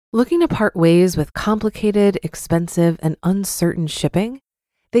Looking to part ways with complicated, expensive, and uncertain shipping?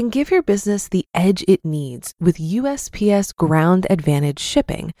 Then give your business the edge it needs with USPS Ground Advantage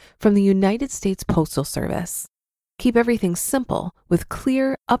shipping from the United States Postal Service. Keep everything simple with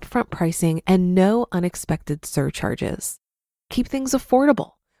clear, upfront pricing and no unexpected surcharges. Keep things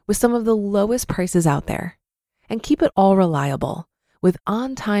affordable with some of the lowest prices out there. And keep it all reliable with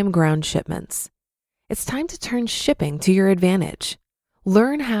on-time ground shipments. It's time to turn shipping to your advantage.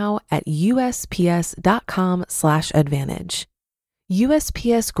 Learn how at USPS.com/advantage.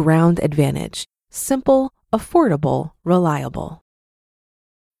 USPS Ground Advantage. Simple, affordable, reliable.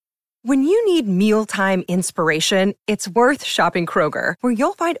 When you need mealtime inspiration, it's worth shopping Kroger, where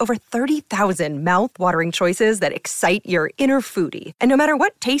you'll find over 30,000 mouth-watering choices that excite your inner foodie. And no matter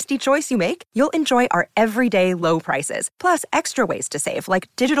what tasty choice you make, you'll enjoy our everyday low prices, plus extra ways to save, like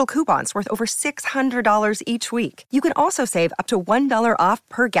digital coupons worth over $600 each week. You can also save up to $1 off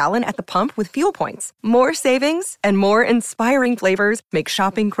per gallon at the pump with fuel points. More savings and more inspiring flavors make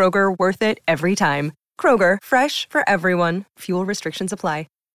shopping Kroger worth it every time. Kroger, fresh for everyone. Fuel restrictions apply.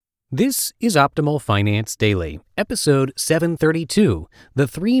 This is Optimal Finance Daily, episode 732, The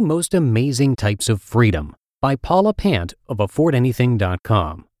 3 Most Amazing Types of Freedom, by Paula Pant of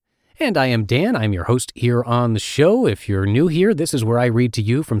AffordAnything.com. And I am Dan, I'm your host here on the show. If you're new here, this is where I read to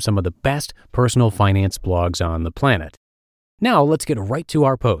you from some of the best personal finance blogs on the planet. Now let's get right to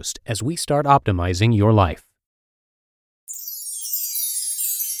our post as we start optimizing your life.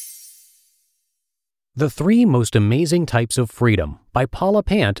 The 3 Most Amazing Types of Freedom by Paula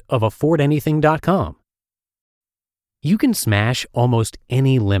Pant of AffordAnything.com. You can smash almost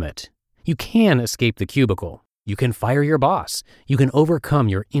any limit. You can escape the cubicle. You can fire your boss. You can overcome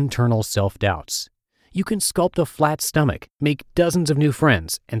your internal self-doubts. You can sculpt a flat stomach, make dozens of new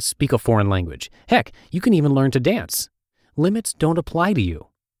friends, and speak a foreign language. Heck, you can even learn to dance. Limits don't apply to you.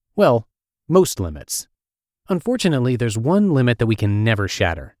 Well, most limits. Unfortunately, there's one limit that we can never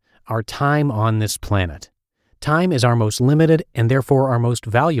shatter. Our time on this planet. Time is our most limited and therefore our most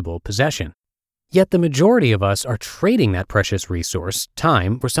valuable possession. Yet the majority of us are trading that precious resource,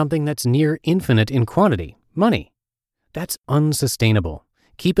 time, for something that's near infinite in quantity, money. That's unsustainable.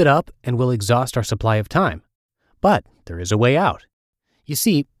 Keep it up and we'll exhaust our supply of time. But there is a way out. You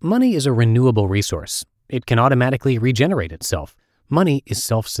see, money is a renewable resource. It can automatically regenerate itself. Money is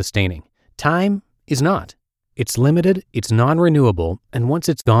self-sustaining. Time is not. It's limited, it's non-renewable, and once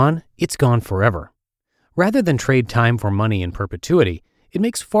it's gone forever. Rather than trade time for money in perpetuity, it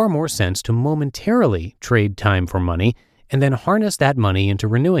makes far more sense to momentarily trade time for money and then harness that money into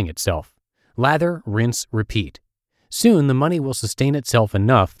renewing itself. Lather, rinse, repeat. Soon the money will sustain itself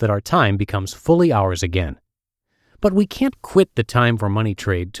enough that our time becomes fully ours again. But we can't quit the time for money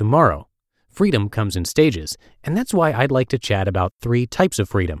trade tomorrow. Freedom comes in stages, and that's why I'd like to chat about 3 types of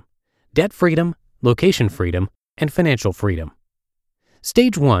freedom: debt freedom, location freedom, and financial freedom.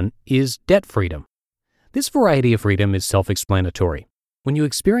 Stage 1 is debt freedom. This variety of freedom is self-explanatory. When you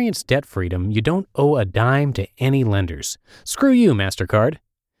experience debt freedom, you don't owe a dime to any lenders. Screw you, MasterCard.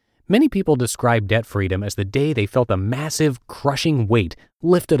 Many people describe debt freedom as the day they felt a massive, crushing weight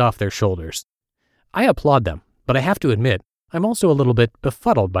lifted off their shoulders. I applaud them, but I have to admit, I'm also a little bit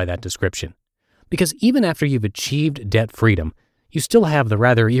befuddled by that description. Because even after you've achieved debt freedom, you still have the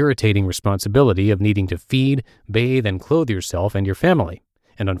rather irritating responsibility of needing to feed, bathe, and clothe yourself and your family.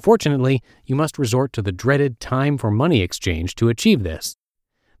 And unfortunately, you must resort to the dreaded time for money exchange to achieve this.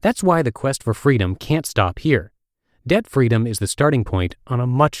 That's why the quest for freedom can't stop here. Debt freedom is the starting point on a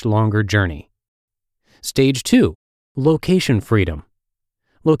much longer journey. Stage 2, location freedom.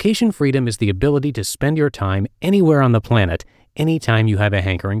 Location freedom is the ability to spend your time anywhere on the planet anytime you have a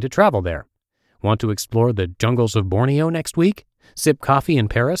hankering to travel there. Want to explore the jungles of Borneo next week? Sip coffee in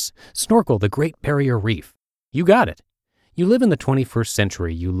Paris? Snorkel the Great Barrier Reef? You got it. You live in the 21st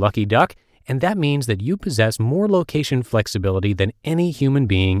century, you lucky duck, and that means that you possess more location flexibility than any human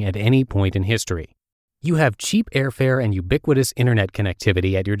being at any point in history. You have cheap airfare and ubiquitous internet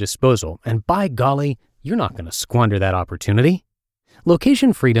connectivity at your disposal, and by golly, you're not going to squander that opportunity.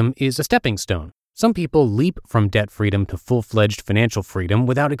 Location freedom is a stepping stone. Some people leap from debt freedom to full-fledged financial freedom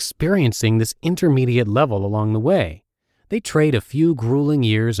without experiencing this intermediate level along the way. They trade a few grueling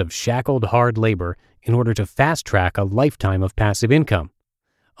years of shackled hard labor in order to fast-track a lifetime of passive income.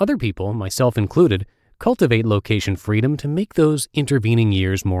 Other people, myself included, cultivate location freedom to make those intervening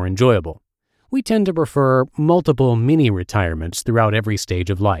years more enjoyable. We tend to prefer multiple mini-retirements throughout every stage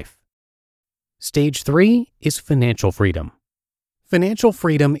of life. Stage 3 is financial freedom. Financial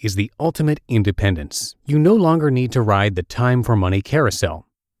freedom is the ultimate independence. You no longer need to ride the time for money carousel.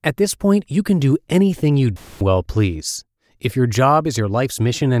 At this point, you can do anything you well please. If your job is your life's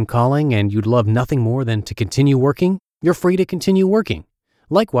mission and calling and you'd love nothing more than to continue working, you're free to continue working.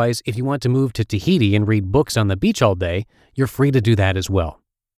 Likewise, if you want to move to Tahiti and read books on the beach all day, you're free to do that as well.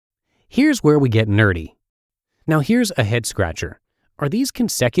 Here's where we get nerdy. Now here's a head scratcher. Are these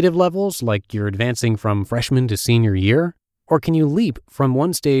consecutive levels, like you're advancing from freshman to senior year? Or can you leap from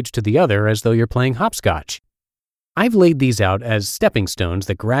one stage to the other as though you're playing hopscotch? I've laid these out as stepping stones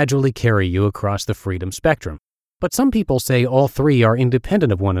that gradually carry you across the freedom spectrum. But some people say all three are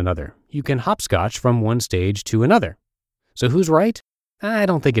independent of one another. You can hopscotch from one stage to another. So who's right? I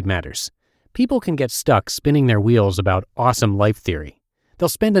don't think it matters. People can get stuck spinning their wheels about awesome life theory. They'll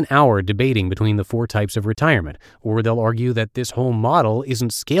spend an hour debating between the four types of retirement, or they'll argue that this whole model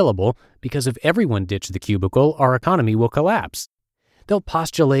isn't scalable because if everyone ditched the cubicle, our economy will collapse. They'll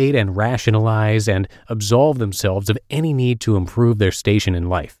postulate and rationalize and absolve themselves of any need to improve their station in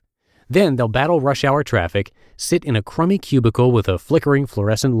life. Then they'll battle rush hour traffic, sit in a crummy cubicle with a flickering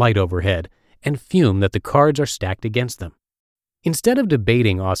fluorescent light overhead, and fume that the cards are stacked against them. Instead of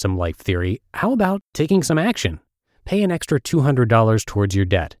debating awesome life theory, how about taking some action? Pay an extra $200 towards your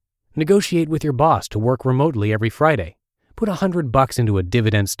debt. Negotiate with your boss to work remotely every Friday. Put $100 into a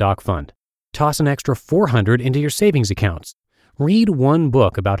dividend stock fund. Toss an extra $400 into your savings accounts. Read one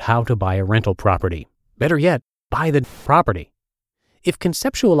book about how to buy a rental property. Better yet, buy the property. If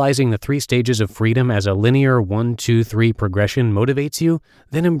conceptualizing the three stages of freedom as a linear 1, 2, 3 progression motivates you,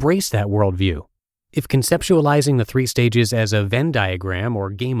 then embrace that worldview. If conceptualizing the three stages as a Venn diagram or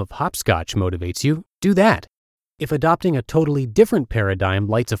game of hopscotch motivates you, do that. If adopting a totally different paradigm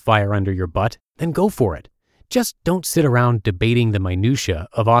lights a fire under your butt, then go for it. Just don't sit around debating the minutia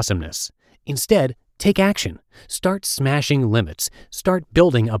of awesomeness. Instead, take action. Start smashing limits. Start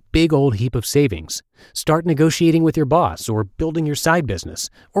building a big old heap of savings. Start negotiating with your boss or building your side business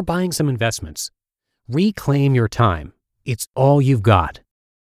or buying some investments. Reclaim your time. It's all you've got.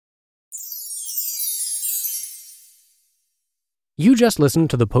 You just listened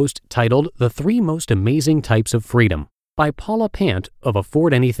to the post titled The 3 Most Amazing Types of Freedom by Paula Pant of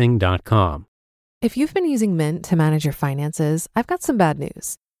AffordAnything.com. If you've been using Mint to manage your finances, I've got some bad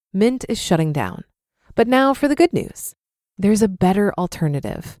news. Mint is shutting down. But now for the good news. There's a better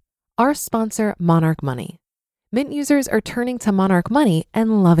alternative. Our sponsor, Monarch Money. Mint users are turning to Monarch Money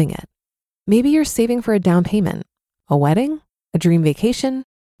and loving it. Maybe you're saving for a down payment, a wedding, a dream vacation,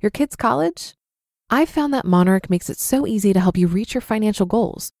 your kid's college. I've found that Monarch makes it so easy to help you reach your financial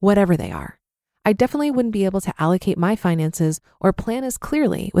goals, whatever they are. I definitely wouldn't be able to allocate my finances or plan as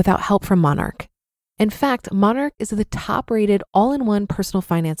clearly without help from Monarch. In fact, Monarch is the top-rated all-in-one personal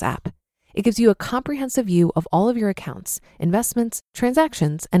finance app. It gives you a comprehensive view of all of your accounts, investments,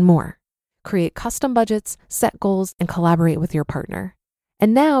 transactions, and more. Create custom budgets, set goals, and collaborate with your partner.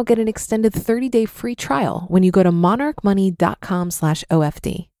 And now get an extended 30-day free trial when you go to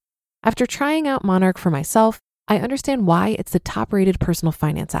monarchmoney.com/OFD. After trying out Monarch for myself, I understand why it's the top-rated personal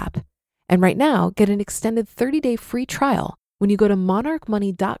finance app. And right now, get an extended 30-day free trial when you go to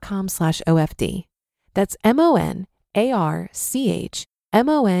monarchmoney.com/OFD. That's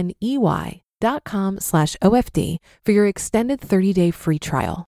monarchmoney.com/OFD for your extended 30-day free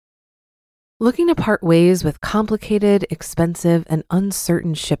trial. Looking to part ways with complicated, expensive, and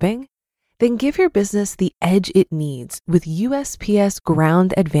uncertain shipping? Then give your business the edge it needs with USPS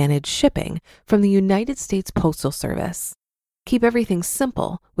Ground Advantage shipping from the United States Postal Service. Keep everything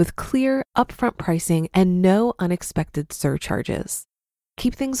simple with clear, upfront pricing and no unexpected surcharges.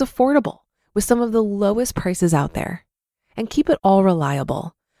 Keep things affordable with some of the lowest prices out there. And keep it all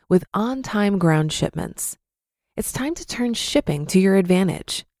reliable with on-time ground shipments. It's time to turn shipping to your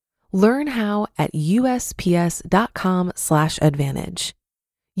advantage. Learn how at USPS.com/advantage.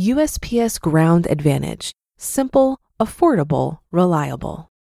 USPS Ground Advantage. Simple, affordable,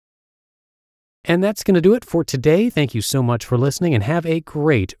 reliable. And that's going to do it for today. Thank you so much for listening and have a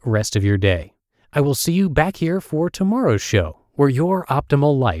great rest of your day. I will see you back here for tomorrow's show, where your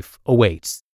optimal life awaits.